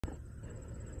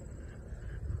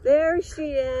There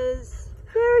she is.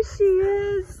 There she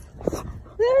is.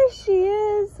 There she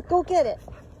is. Go get it.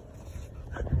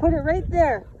 Put it right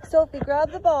there. Sophie,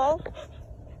 grab the ball.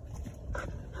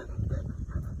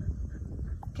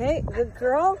 Okay, good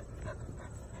girl.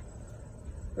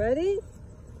 Ready?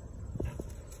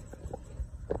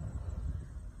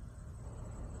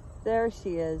 There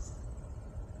she is.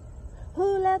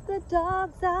 Who let the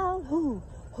dogs out? Who?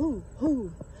 Who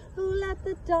let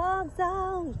the dogs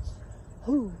out?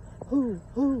 Who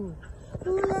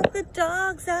let the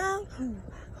dogs out?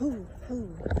 Who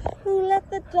let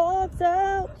the dogs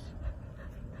out?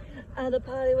 The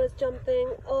potty was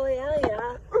jumping. Oh yeah,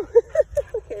 yeah.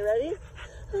 Okay, ready?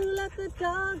 Who let the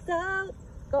dogs out?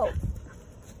 Go.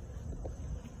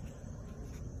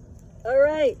 All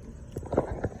right.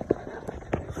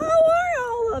 How are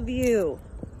all of you?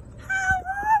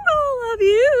 Of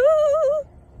you.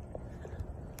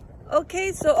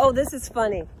 Okay, so, oh, this is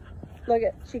funny. Look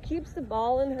at, she keeps the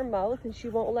ball in her mouth and she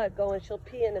won't let go, and she'll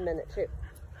pee in a minute too.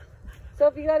 So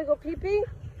if you gotta go pee-pee?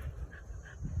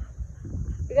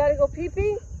 You gotta go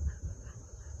pee-pee?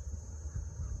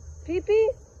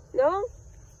 Pee-pee? No?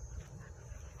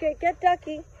 Okay, get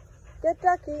Ducky. Get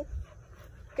Ducky.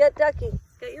 Get Ducky.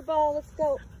 Get your ball, let's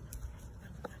go.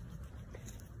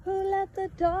 Who let the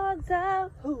dogs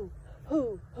out? Who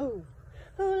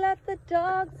let the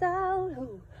dogs out?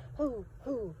 Who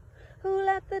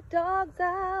let the dogs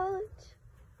out?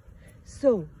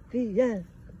 Sophia.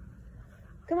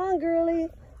 Come on, girlie.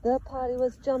 The potty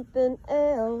was jumping.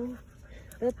 Ew.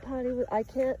 The potty was, I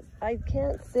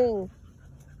can't sing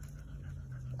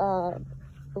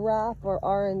rap or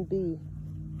R&B.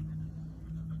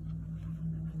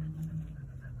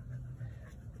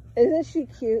 Isn't she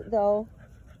cute though?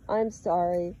 I'm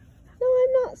sorry. No,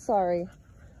 I'm not sorry.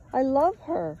 I love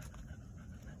her.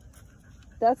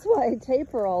 That's why I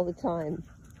tape her all the time.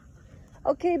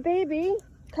 Okay, baby,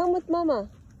 come with mama.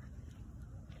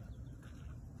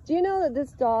 Do you know that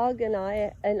this dog and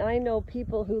I know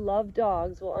people who love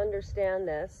dogs will understand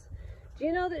this. Do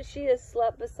you know that she has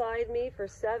slept beside me for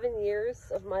 7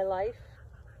 years of my life?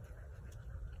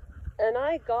 And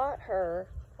I got her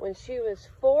when she was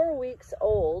 4 weeks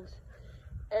old.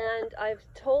 And I've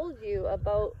told you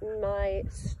about my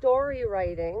story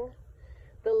writing,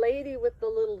 the lady with the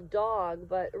little dog,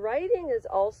 but writing is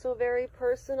also very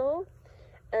personal,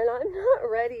 and I'm not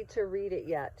ready to read it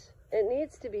yet. It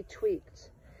needs to be tweaked.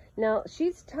 Now,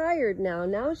 she's tired now.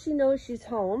 Now she knows she's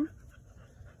home.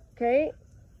 Okay,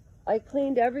 I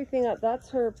cleaned everything up. That's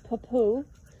her poo-poo.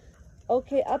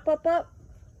 Okay, up, up, up.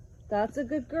 That's a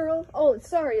good girl. Oh,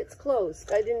 sorry, it's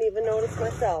closed. I didn't even notice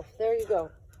myself. There you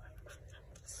go.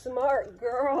 Smart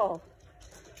girl.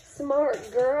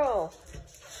 Smart girl.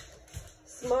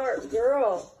 Smart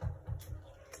girl.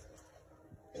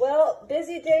 Well,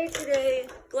 busy day today.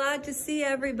 Glad to see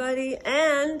everybody.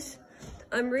 And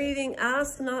I'm reading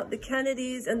Ask Not the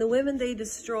Kennedys and the Women They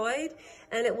Destroyed.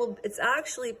 And it's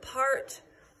actually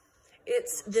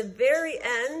it's the very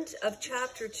end of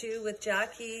chapter 2 with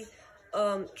Jackie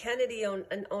Kennedy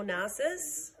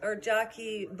Onassis, or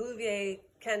Jackie Bouvier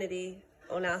Kennedy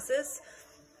Onassis.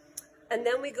 And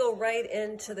then we go right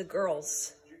into the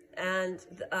girls. And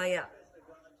yeah,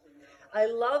 I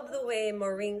love the way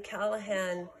Maureen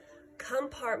Callahan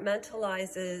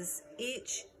compartmentalizes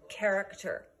each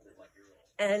character.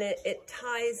 And it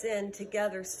ties in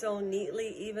together so neatly,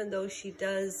 even though she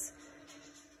does.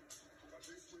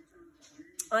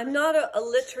 I'm not a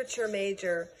literature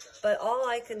major, but all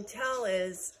I can tell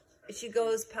is she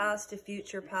goes past to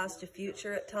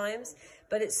future at times.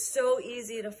 But it's so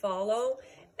easy to follow.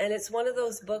 And it's one of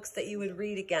those books that you would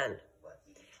read again.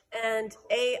 And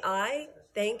AI,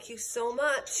 thank you so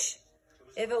much.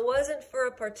 If it wasn't for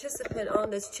a participant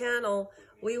on this channel,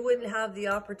 we wouldn't have the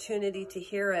opportunity to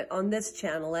hear it on this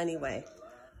channel anyway.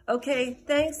 Okay,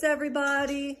 thanks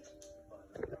everybody.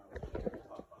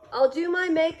 I'll do my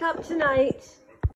makeup tonight.